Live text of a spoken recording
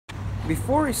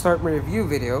Before I start my review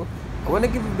video, I want to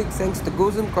give a big thanks to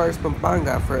GOZUN Cars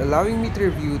Pampanga for allowing me to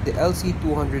review the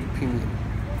LC200 Premium.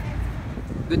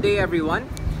 Good day everyone.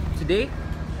 Today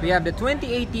we have the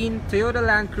 2018 Toyota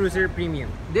Land Cruiser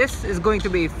Premium. This is going to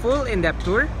be a full in-depth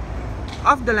tour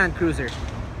of the Land Cruiser.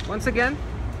 Once again,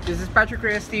 this is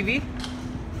PatrickReyesTV.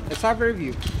 Let's have a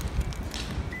review.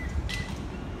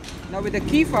 Now with the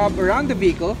key fob around the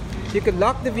vehicle, you could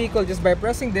lock the vehicle just by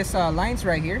pressing this lines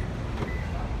right here.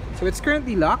 So it's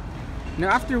currently locked. Now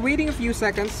after waiting a few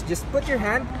seconds, just put your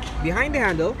hand behind the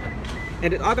handle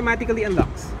and it automatically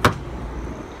unlocks.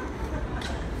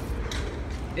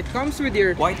 It comes with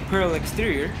your White pearl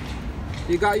exterior.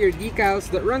 You got your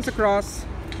decals that runs across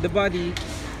the body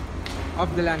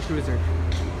of the Land Cruiser.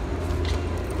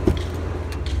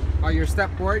 Your step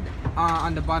board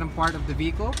on the bottom part of the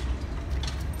vehicle.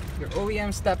 Your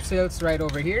OEM step sills right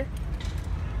over here.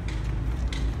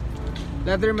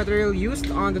 Leather material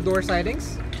used on the door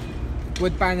sidings.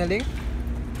 Wood paneling.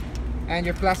 And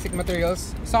your plastic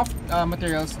materials, soft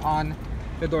materials on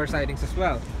the door sidings as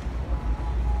well.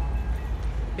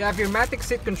 You have your Matic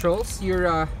seat controls,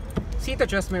 your seat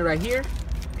adjustment right here,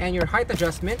 and your height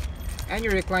adjustment, and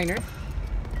your recliner.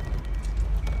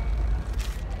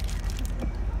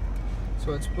 So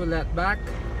let's pull that back.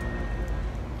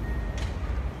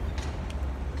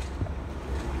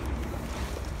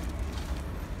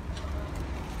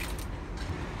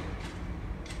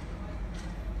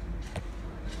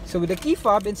 So with the key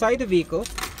fob inside the vehicle,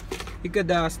 you could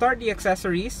start the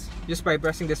accessories just by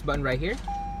pressing this button right here.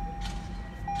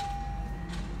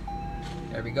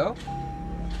 There we go.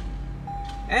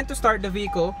 And to start the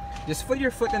vehicle, just put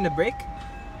your foot on the brake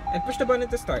and push the button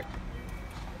to start.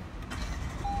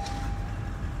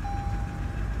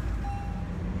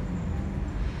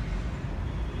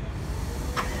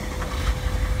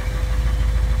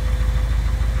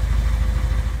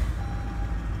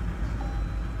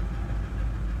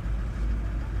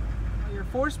 Your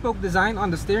 4-spoke design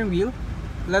on the steering wheel,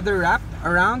 leather wrap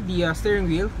around the steering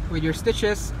wheel with your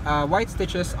stitches, white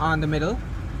stitches on the middle,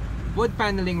 wood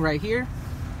paneling right here.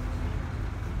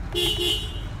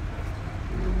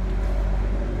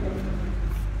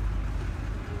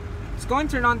 Let's go and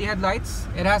turn on the headlights.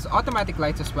 It has automatic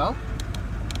lights as well.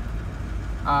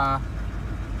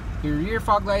 Your rear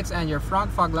fog lights and your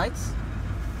front fog lights.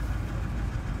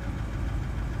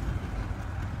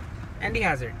 And the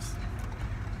hazards.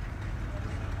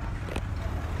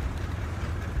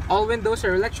 All windows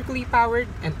are electrically powered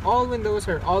and all windows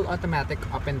are all automatic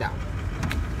up and down.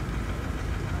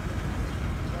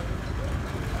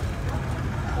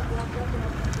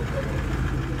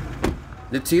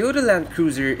 The Toyota Land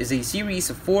Cruiser is a series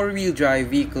of 4-wheel drive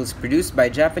vehicles produced by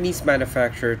Japanese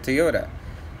manufacturer Toyota.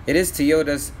 It is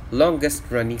Toyota's longest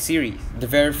running series. The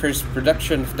very first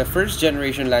production of the first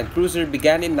generation Land Cruiser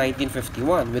began in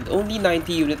 1951 with only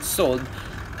 90 units sold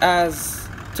as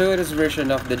Toyota's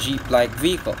version of the Jeep-like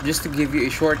vehicle. Just to give you a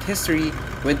short history,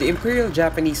 when the Imperial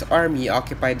Japanese Army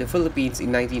occupied the Philippines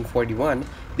in 1941,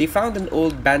 they found an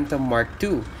old Bantam Mark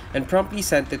II and promptly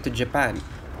sent it to Japan.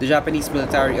 The Japanese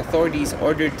military authorities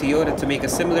ordered Toyota to make a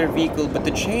similar vehicle but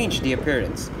to change the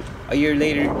appearance. A year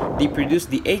later, they produced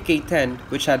the AK-10,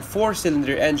 which had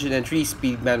 4-cylinder engine and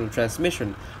 3-speed manual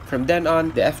transmission. From then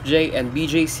on, the FJ and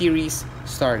BJ series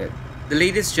started. The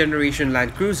latest generation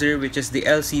Land Cruiser, which is the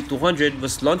LC200,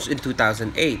 was launched in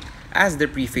 2008 as the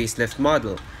pre-facelift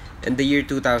model. In the year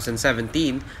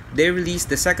 2017, they released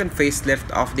the second facelift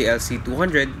of the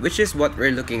LC200, which is what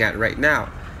we're looking at right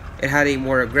now. It had a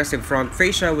more aggressive front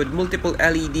fascia with multiple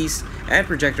LEDs and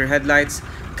projector headlights,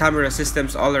 camera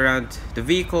systems all around the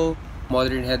vehicle,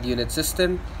 modern head unit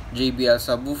system, JBL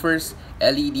subwoofers,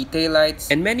 LED taillights,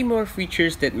 and many more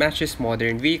features that matches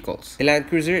modern vehicles. The Land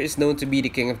Cruiser is known to be the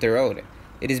king of the road.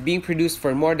 It is being produced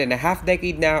for more than a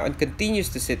half-decade now and continues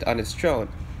to sit on its throne.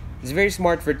 It's very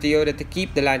smart for Toyota to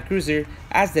keep the Land Cruiser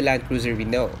as the Land Cruiser we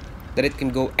know, that it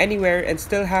can go anywhere and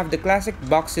still have the classic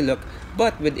boxy look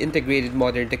but with integrated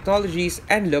modern technologies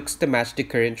and looks to match the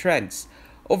current trends.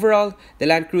 Overall, the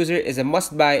Land Cruiser is a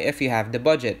must-buy if you have the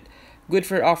budget. Good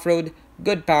for off-road,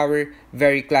 good power,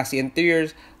 very classy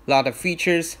interiors, lot of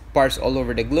features, parts all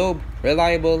over the globe,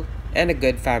 reliable, and a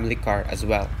good family car as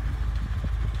well.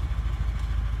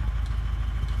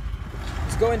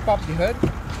 Let's go and pop the hood.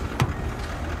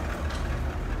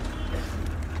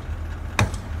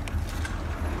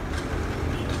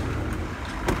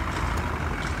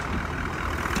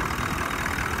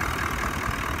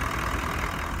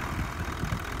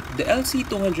 The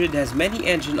LC200 has many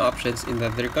engine options in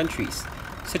other countries,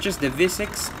 such as the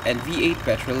V6 and V8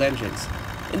 petrol engines.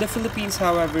 In the Philippines,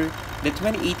 however, The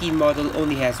 2018 model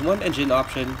only has one engine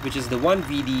option, which is the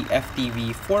 1VD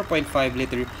FTV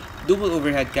 4.5-liter dual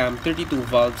overhead cam 32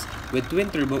 valves with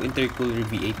twin-turbo intercooler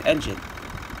V8 engine.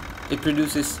 It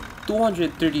produces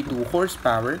 232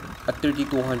 horsepower at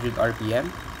 3200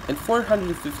 RPM and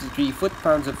 453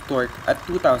 foot-pounds of torque at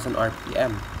 2000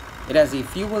 RPM. It has a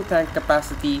fuel tank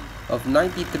capacity of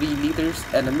 93 liters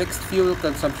and a mixed fuel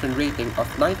consumption rating of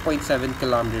 9.7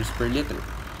 kilometers per liter.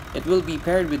 It will be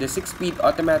paired with a 6-speed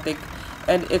automatic,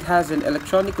 and it has an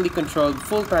electronically controlled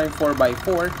full-time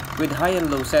 4x4 with high and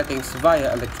low settings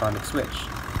via electronic switch.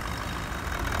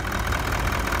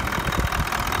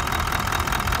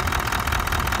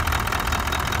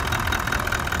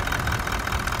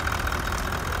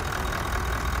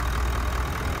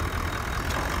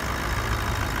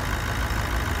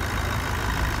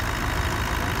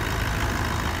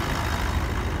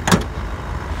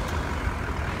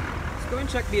 Let's go and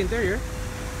check the interior.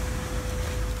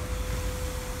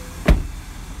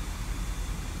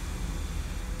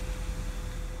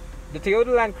 The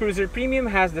Toyota Land Cruiser Premium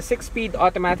has the 6-speed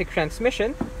automatic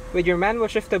transmission with your manual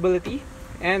shiftability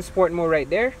and sport mode right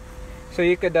there. So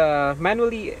you could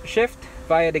manually shift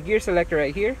via the gear selector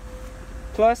right here,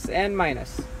 plus and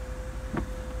minus.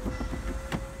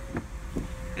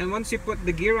 And once you put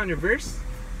the gear on reverse,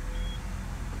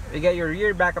 you get your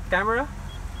rear backup camera,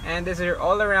 and this is your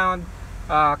all-around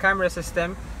camera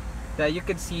system that you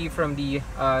could see from the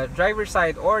driver's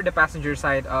side or the passenger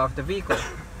side of the vehicle.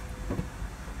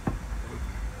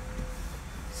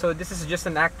 So this is just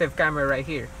an active camera right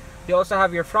here. You also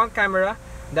have your front camera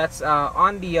that's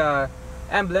on the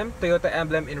emblem, Toyota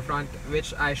emblem in front,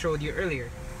 which I showed you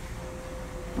earlier.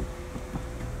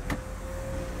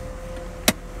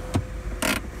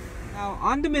 Now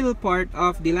on the middle part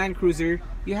of the Land Cruiser,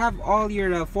 you have all your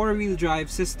 4-wheel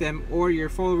drive system or your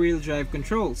 4-wheel drive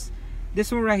controls.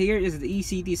 This one right here is the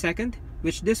ECT second,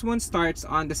 which this one starts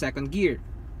on the second gear.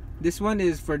 This one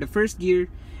is for the first gear,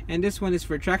 and this one is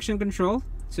for traction control.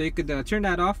 So you could turn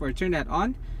that off or turn that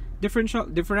on.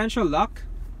 Differential lock.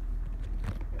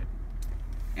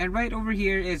 And right over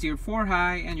here is your 4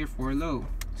 high and your 4 low.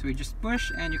 So you just push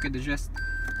and you could adjust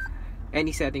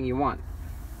any setting you want.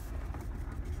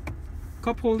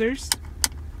 Cup holders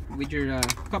with your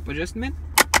cup adjustment.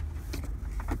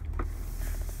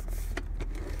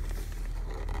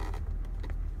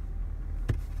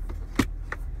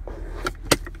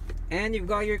 And you've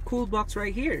got your cool box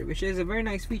right here, which is a very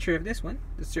nice feature of this one.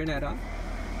 Let's turn that on.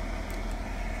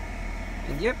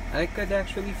 And yep, I could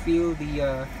actually feel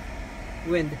the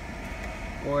wind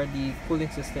or the cooling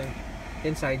system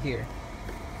inside here.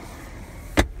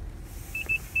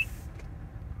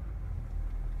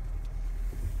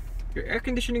 Your air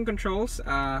conditioning controls,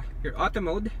 your auto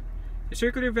mode, your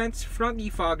circular vents, front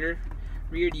defogger,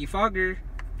 rear defogger,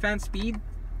 fan speed,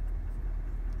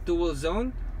 dual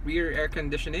zone, rear air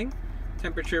conditioning,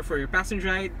 temperature for your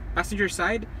passenger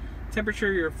side,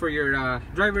 temperature for your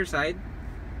driver side.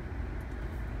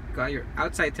 Got your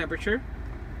outside temperature.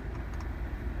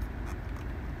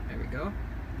 There we go.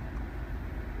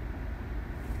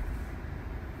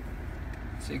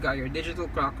 So you got your digital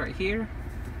clock right here,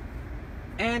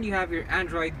 and you have your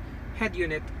Android head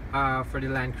unit for the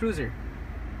Land Cruiser.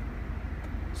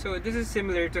 So this is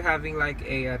similar to having like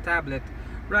a tablet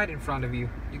right in front of you.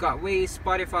 You got Waze,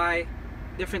 Spotify,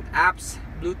 different apps,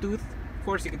 Bluetooth. Of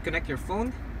course, you could connect your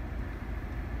phone.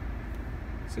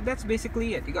 So that's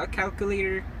basically it. You got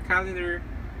calculator, calendar,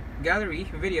 gallery,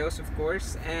 videos, of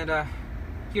course, and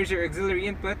here's your auxiliary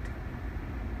input,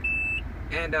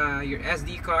 and your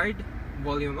SD card,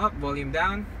 volume up, volume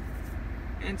down,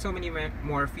 and so many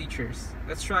more features.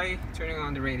 Let's try turning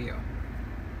on the radio.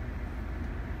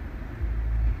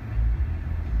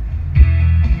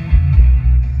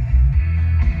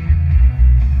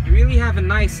 You really have a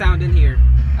nice sound in here.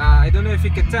 I don't know if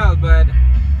you could tell, but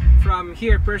from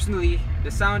here personally,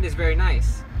 the sound is very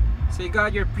nice. So you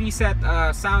got your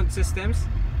preset sound systems.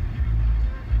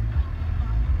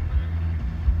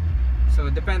 So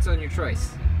it depends on your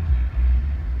choice.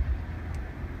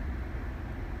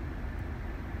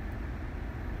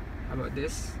 How about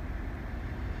this?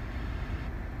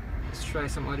 Let's try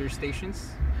some other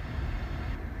stations.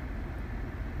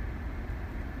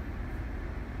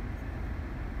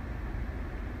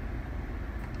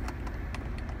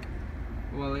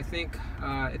 Well, I think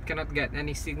it cannot get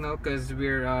any signal because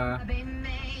we're oh,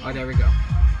 there we go.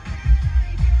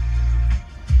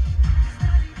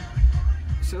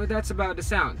 So that's about the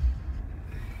sound.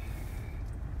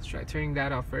 Let's try turning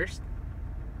that off first.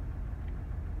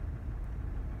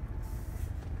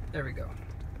 There we go.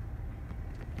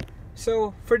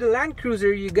 So for the Land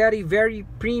Cruiser, you got a very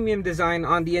premium design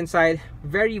on the inside,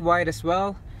 very wide as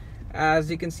well,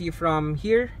 as you can see from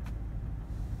here.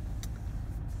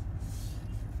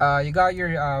 You got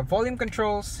your volume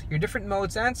controls, your different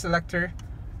modes and selector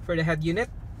for the head unit.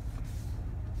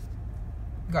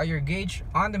 You got your gauge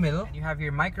on the middle. You have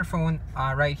your microphone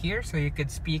right here, so you could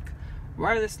speak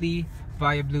wirelessly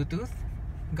via Bluetooth.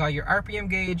 You got your RPM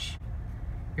gauge,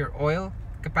 your oil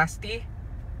capacity,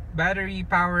 battery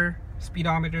power,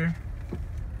 speedometer,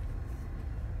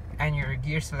 and your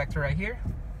gear selector right here.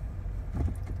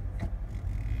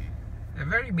 A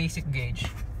very basic gauge.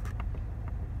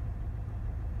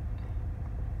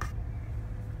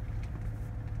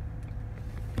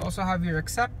 You also have your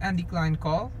accept and decline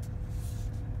call.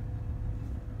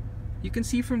 You can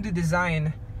see from the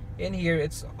design in here,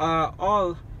 it's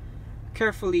all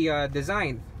carefully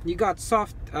designed. You got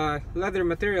soft leather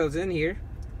materials in here,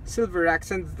 silver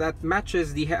accent that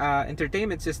matches the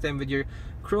entertainment system with your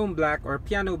chrome black or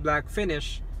piano black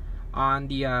finish on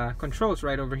the controls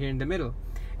right over here in the middle.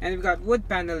 And we've got wood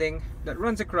paneling that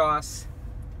runs across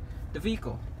the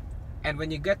vehicle. And when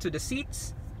you get to the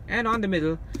seats and on the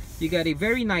middle, you got a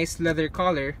very nice leather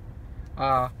collar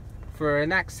for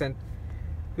an accent,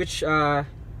 which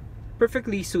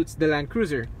perfectly suits the Land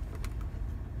Cruiser.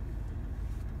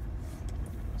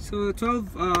 So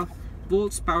 12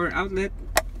 volts power outlet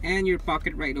and your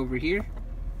pocket right over here.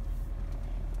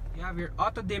 You have your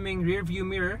auto dimming rear view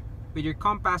mirror with your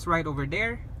compass right over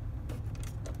there,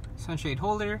 sunshade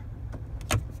holder.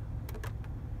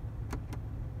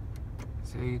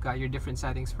 So you got your different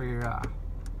settings for your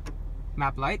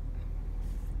map light.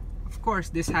 Of course,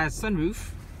 this has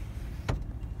sunroof,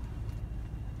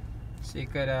 so you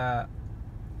could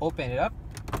open it up.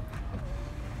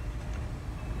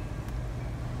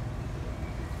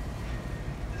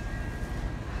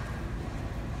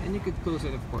 And you could close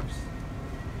it, of course.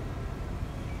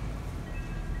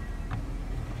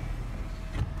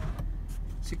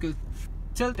 So you could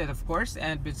tilt it, of course,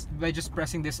 and by just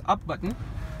pressing this up button.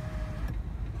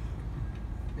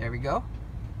 There we go.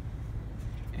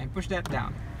 And push that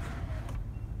down.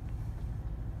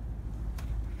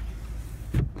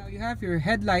 Now you have your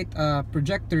headlight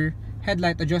projector,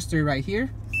 headlight adjuster right here.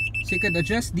 So you could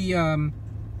adjust the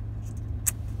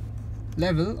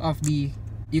level of the,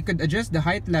 you could adjust the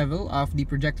height level of the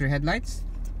projector headlights.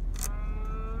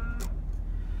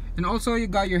 And also you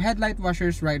got your headlight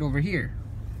washers right over here.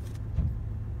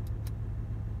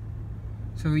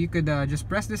 So you could just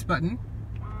press this button.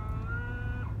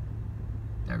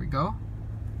 There we go.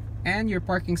 And your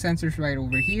parking sensors right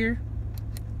over here.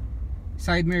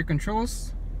 Side mirror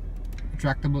controls,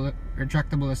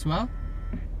 retractable as well.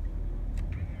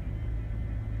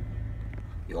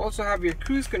 You also have your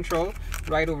cruise control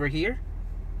right over here,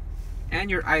 and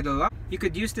your idle lock. You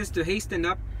could use this to hasten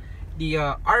up the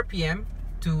RPM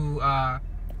to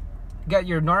get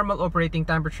your normal operating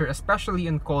temperature, especially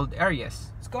in cold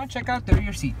areas. Let's go and check out the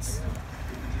rear seats.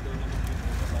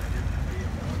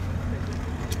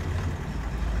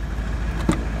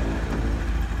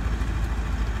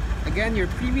 Again, your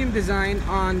premium design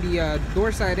on the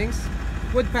door sidings,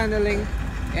 wood paneling,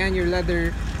 and your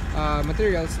leather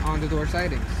materials on the door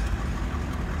sidings.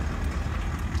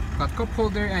 Got cup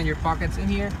holder and your pockets in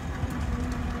here.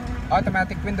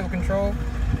 Automatic window control.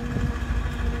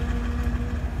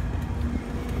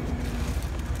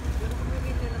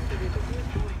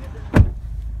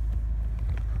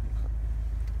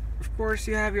 Of course,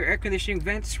 you have your air conditioning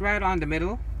vents right on the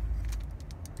middle.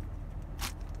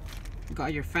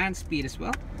 Got your fan speed as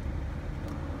well.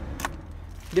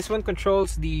 This one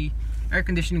controls the air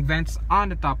conditioning vents on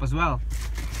the top as well.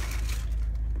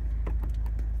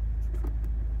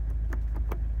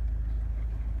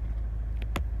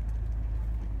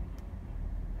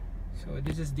 So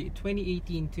this is the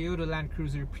 2018 Toyota Land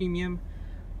Cruiser Premium.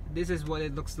 This is what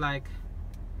it looks like.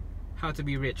 How to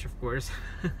be rich, of course.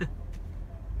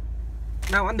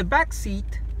 Now on the back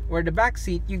seat, or the back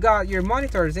seat, you got your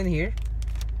monitors in here.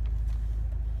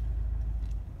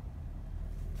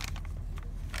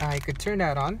 You could turn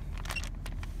that on,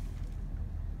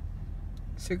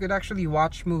 so you could actually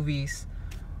watch movies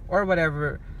or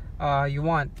whatever you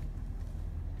want.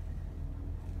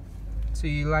 So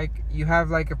you have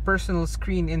like a personal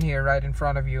screen in here right in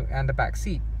front of you and the back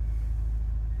seat.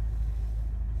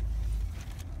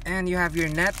 And you have your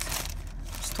net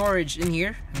storage in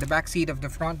here in the back seat of the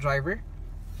front driver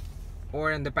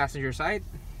or in the passenger side.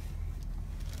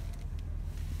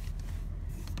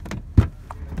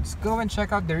 Let's go and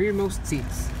check out the rearmost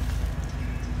seats.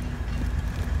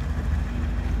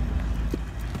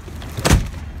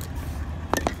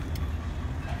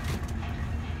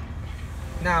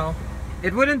 Now,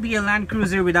 it wouldn't be a Land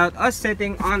Cruiser without us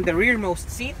sitting on the rearmost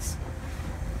seats.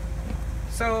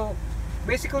 So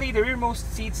basically the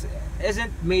rearmost seats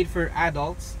isn't made for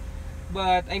adults,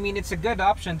 but I mean it's a good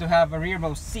option to have a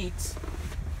rearmost seats.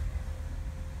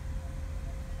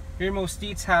 Rearmost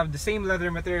seats have the same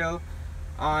leather material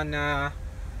on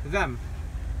them.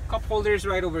 Cup holders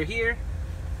right over here,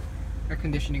 air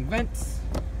conditioning vents,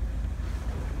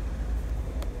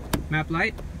 map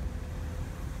light,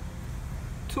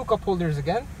 2 cup holders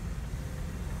again,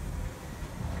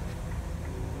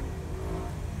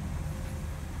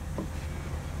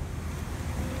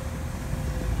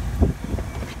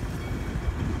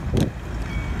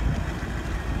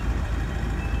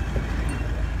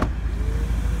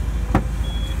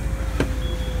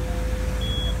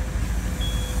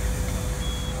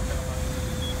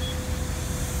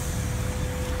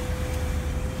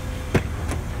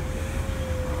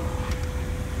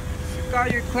 got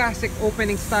your classic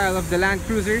opening style of the Land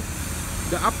Cruiser.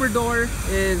 The upper door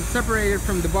is separated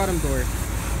from the bottom door.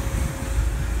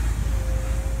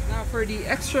 Now for the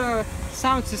extra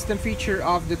sound system feature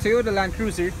of the Toyota Land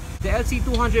Cruiser, the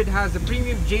LC200 has a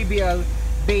premium JBL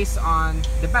bass on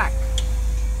the back.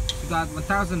 You got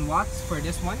 1000 watts for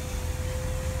this one.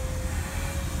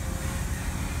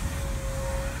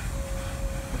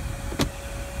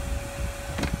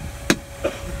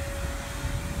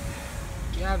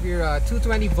 You have your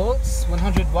 220 volts,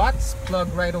 100 watts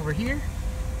plug right over here.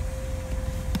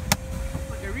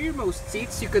 For the rearmost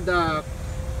seats, you could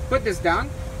put this down,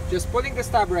 just pulling this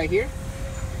tab right here,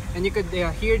 and you could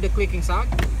hear the clicking sound.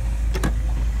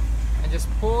 And just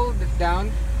pull this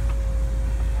down,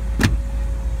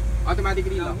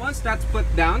 automatically. Once that's put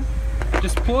down,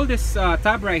 just pull this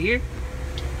tab right here,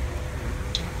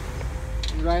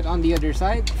 right on the other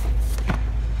side.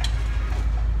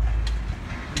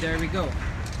 And there we go.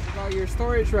 Got your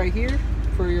storage right here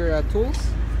for your tools.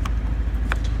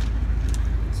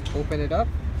 Let's open it up.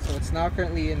 So it's now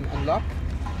currently in unlock.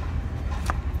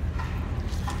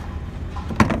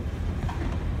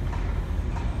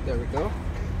 There we go.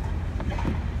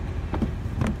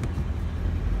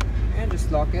 And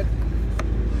just lock it.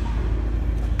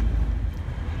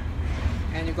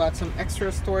 And you got some extra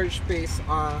storage space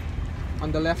on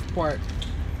the left part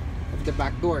of the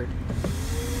back door.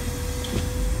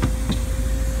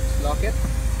 Lock it.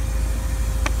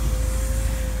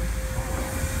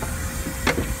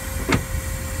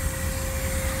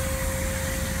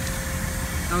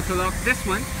 Now to lock this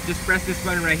one, just press this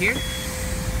button right here.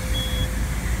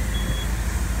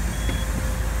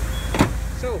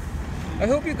 So, I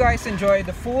hope you guys enjoyed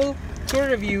the full tour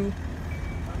review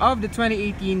of the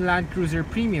 2018 Land Cruiser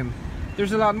Premium.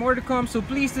 There's a lot more to come, so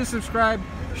please do subscribe,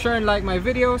 share and like my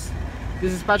videos.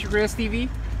 This is PatrickReyesTV,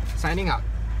 signing out.